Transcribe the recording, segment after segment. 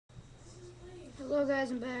Hello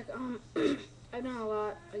guys, I'm back. I've done a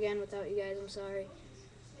lot again without you guys, I'm sorry.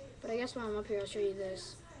 But I guess while I'm up here I'll show you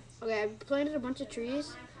this. Okay, I planted a bunch of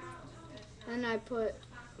trees, and then I put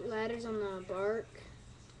ladders on the bark,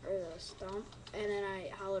 or the stump, and then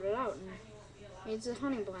I hollowed it out and made a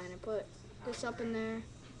hunting blind. I put this up in there,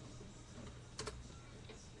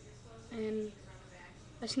 and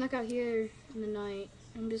I snuck out here in the night.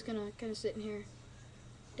 I'm just gonna kind of sit in here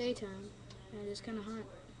daytime, and I just kind of hunt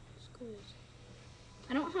squirrels.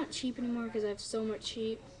 I don't hunt sheep anymore because I have so much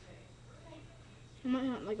sheep. I might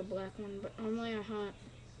hunt like a black one, but normally I hunt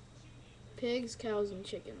pigs, cows, and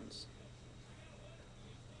chickens.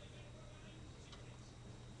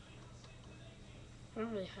 I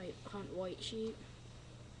don't really hunt white sheep.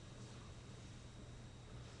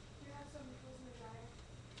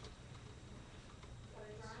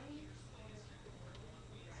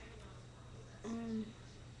 I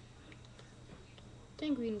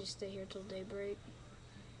think we can just stay here till daybreak.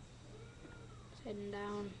 It's heading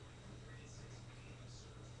down.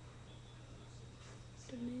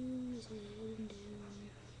 The moon is heading down.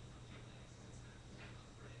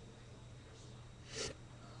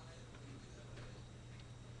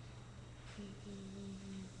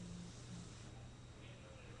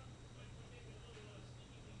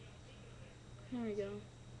 There we go.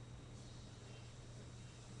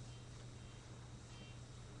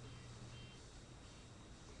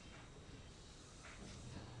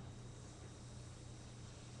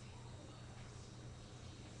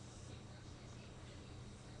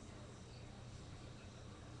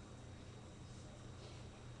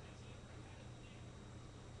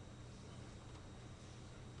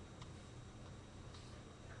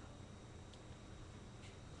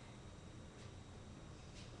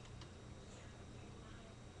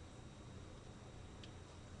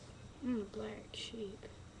 Black sheep.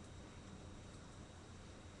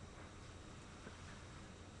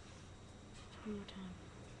 One more time.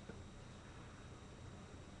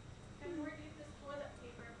 And where do you get this toilet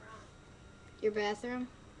paper from? Your bathroom?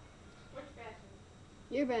 Which bathroom?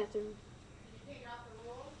 Your bathroom. Did you take it off the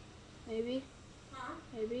roll? Maybe. Huh?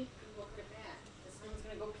 Maybe. Look at that. This one's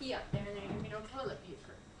gonna go pee up there and there's gonna be no toilet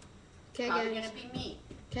paper. Okay, Probably guys. gonna be me.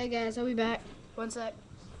 Okay, guys. I'll be back. One sec.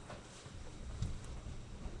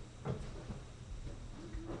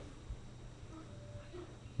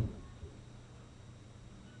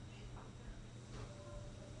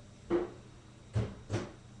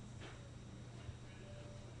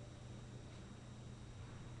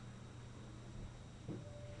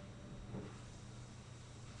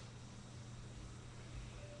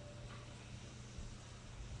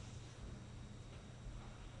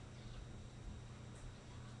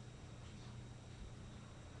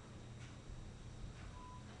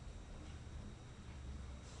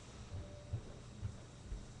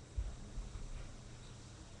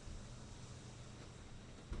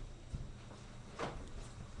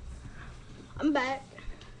 I'm back.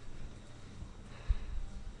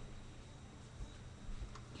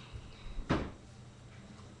 You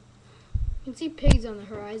can see pigs on the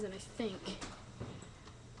horizon, I think.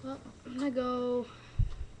 Well, I'm gonna go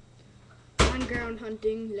on ground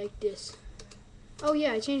hunting like this. Oh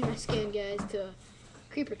yeah, I changed my skin, guys, to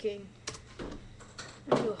Creeper King.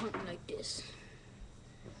 I'm gonna go hunting like this.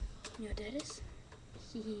 You know what that is?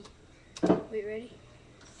 Hee. Wait, ready?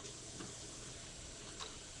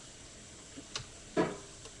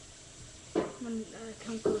 I'm gonna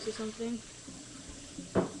come close to something.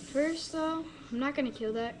 First, though, I'm not gonna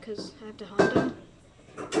kill that because I have to hunt them.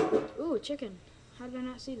 Ooh, a chicken. How did I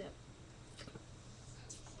not see that?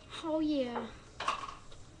 Oh yeah.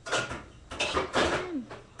 Chicken.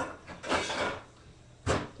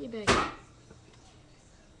 Get back.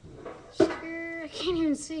 Sure, I can't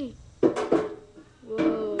even see.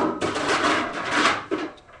 Whoa.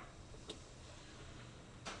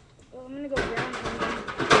 Well, I'm gonna go ground hunting.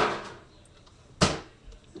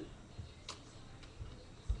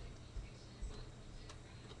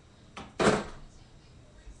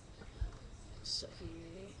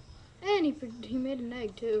 And he made an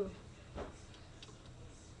egg too.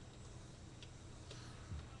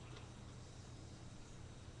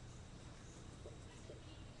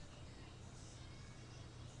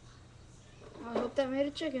 I hope that made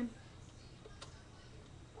a chicken.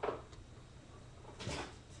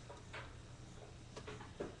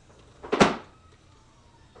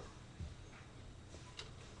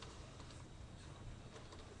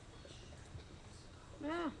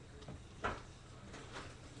 Ah.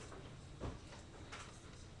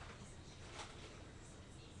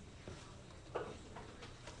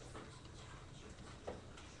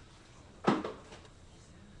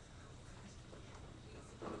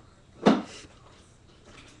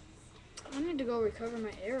 need to go recover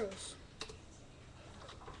my arrows.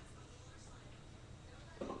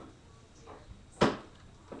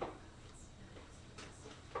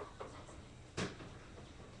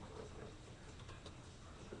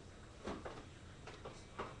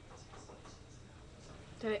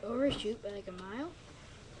 Did I overshoot by like a mile?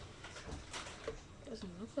 Doesn't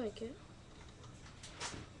look like it.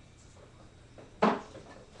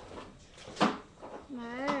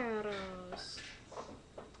 My arrows.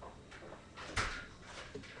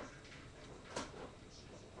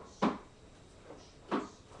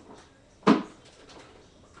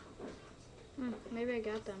 Maybe I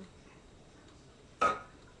got them.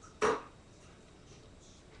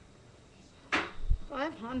 Well, I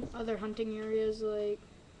have other hunting areas, like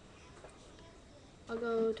I'll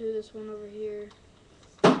go to this one over here.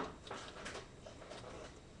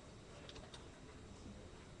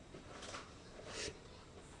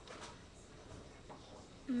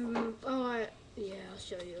 Yeah, I'll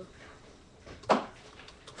show you.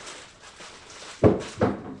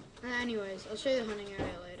 Anyways, I'll show you the hunting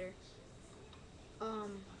area later.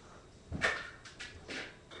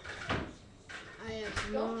 I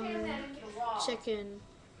have more chicken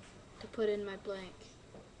to put in my blank.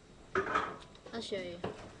 I'll show you.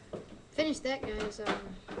 Finish that, guys.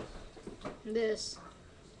 The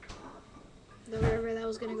river that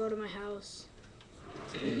was gonna go to my house.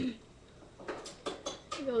 It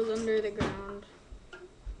goes under the ground.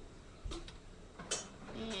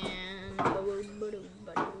 And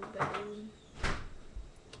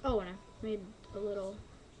oh, and I made a little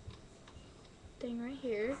thing right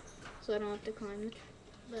here, so I don't have to climb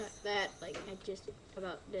that like I just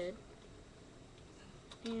about did.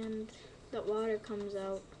 And that water comes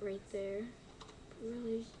out right there.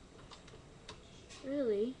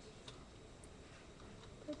 Really.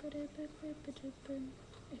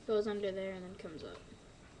 It goes under there and then comes up.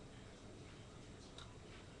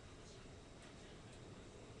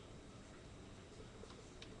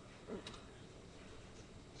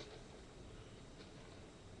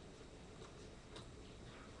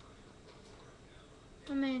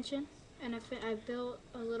 A mansion, and I built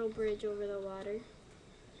a little bridge over the water.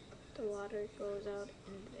 The water goes out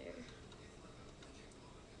in there.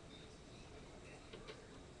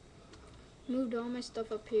 Moved all my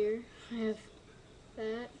stuff up here. I have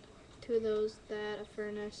that, two of those, that, a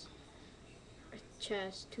furnace, a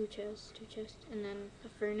chest, two chests, and then a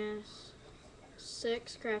furnace,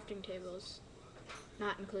 6 crafting tables,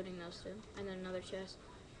 not including those 2, and then another chest.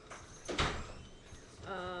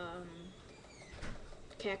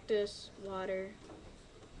 Cactus, water.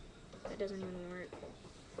 That doesn't even work.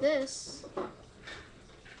 This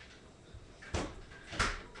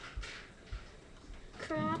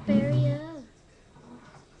crop area.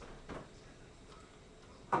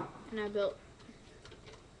 And I built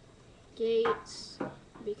gates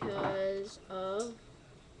because of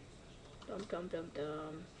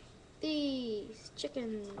these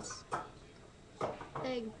chickens.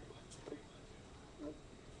 Egg.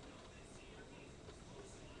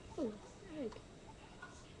 Oh, egg.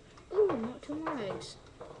 Ooh, no, 2 more eggs.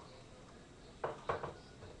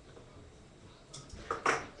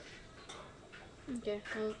 Okay,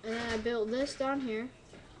 well, and then I built this down here.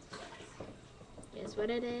 Guess what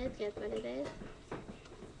it is?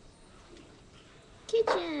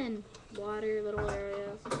 Kitchen! Water, little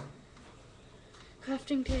area.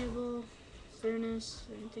 Crafting table, furnace,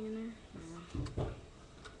 anything in there? No.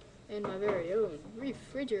 And my very own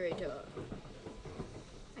refrigerator.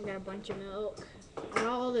 I got a bunch of milk and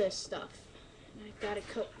all this stuff. And I gotta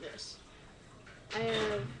cook this.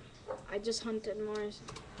 I just hunted more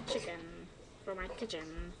chicken for my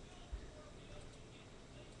kitchen.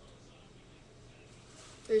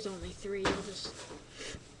 There's only 3 of us.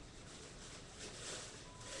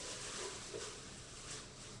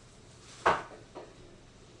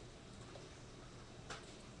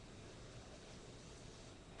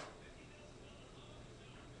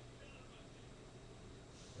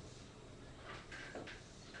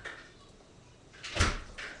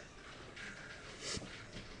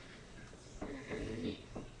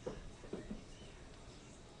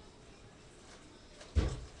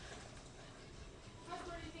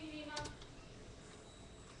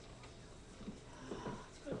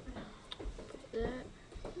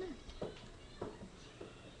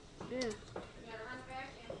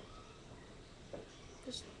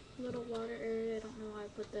 This little water area, I don't know why I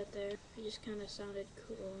put that there. It just kind of sounded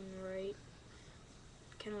cool and right.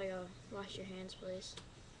 Kind of like a wash your hands place.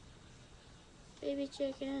 Baby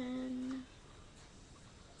chicken.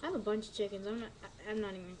 I have a bunch of chickens. I'm not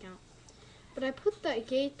even gonna count. But I put that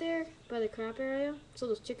gate there by the crop area so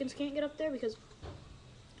those chickens can't get up there because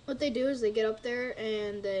what they do is they get up there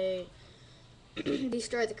and they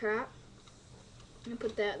destroy the crop. And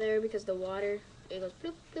put that there because the water, it goes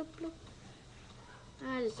bloop, bloop, bloop.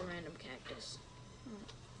 Ah, just a random cactus. I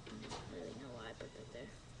don't really know why I put that there.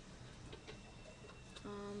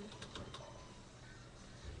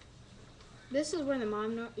 This is where the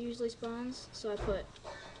mom usually spawns, so I put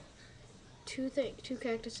two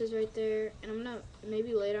cactuses right there, and I'm gonna,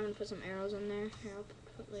 maybe later I'm gonna put some arrows in there. Here, I'll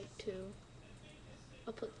put like 2.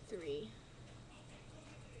 I'll put 3.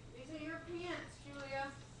 These are your pants,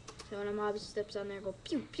 Julia. So when a mob steps on there, go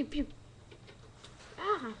pew, pew, pew.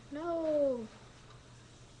 Ah, no.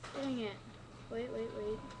 Dang it. Wait.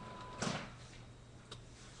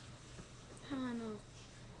 Ah, no.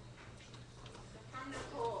 They're from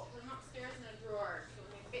Nicole. Put them upstairs in a drawer so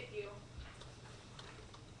when they fit you.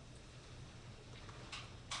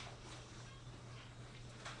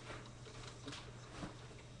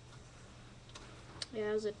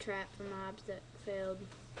 Yeah, it was a trap for mobs that failed.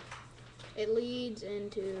 It leads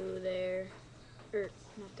into there, or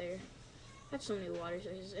not there. I have so many water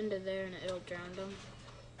sources. Into there, and it'll drown them.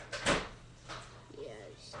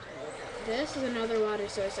 Yes. This is another water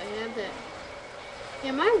source. I have that.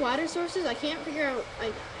 Yeah, my water sources. I can't figure out.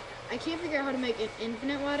 I can't figure out how to make an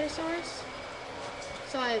infinite water source.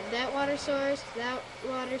 So I have that water source,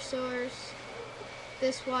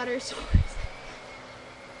 this water source.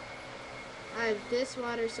 I have this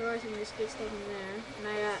water source and just get stuff in there. And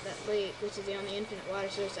I got that lake, which is the only infinite water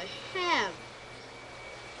source I have.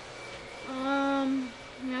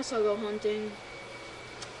 I guess I'll go hunting.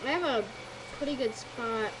 I have a pretty good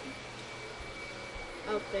spot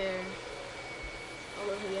out there. I'll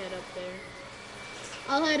go head up there.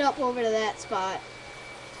 I'll head up over to that spot.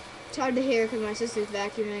 It's hard to hear because my sister's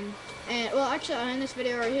vacuuming. And, well, actually, I'll end this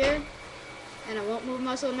video right here. And I won't move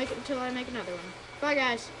muscle and make it until I make another one. Bye,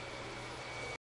 guys.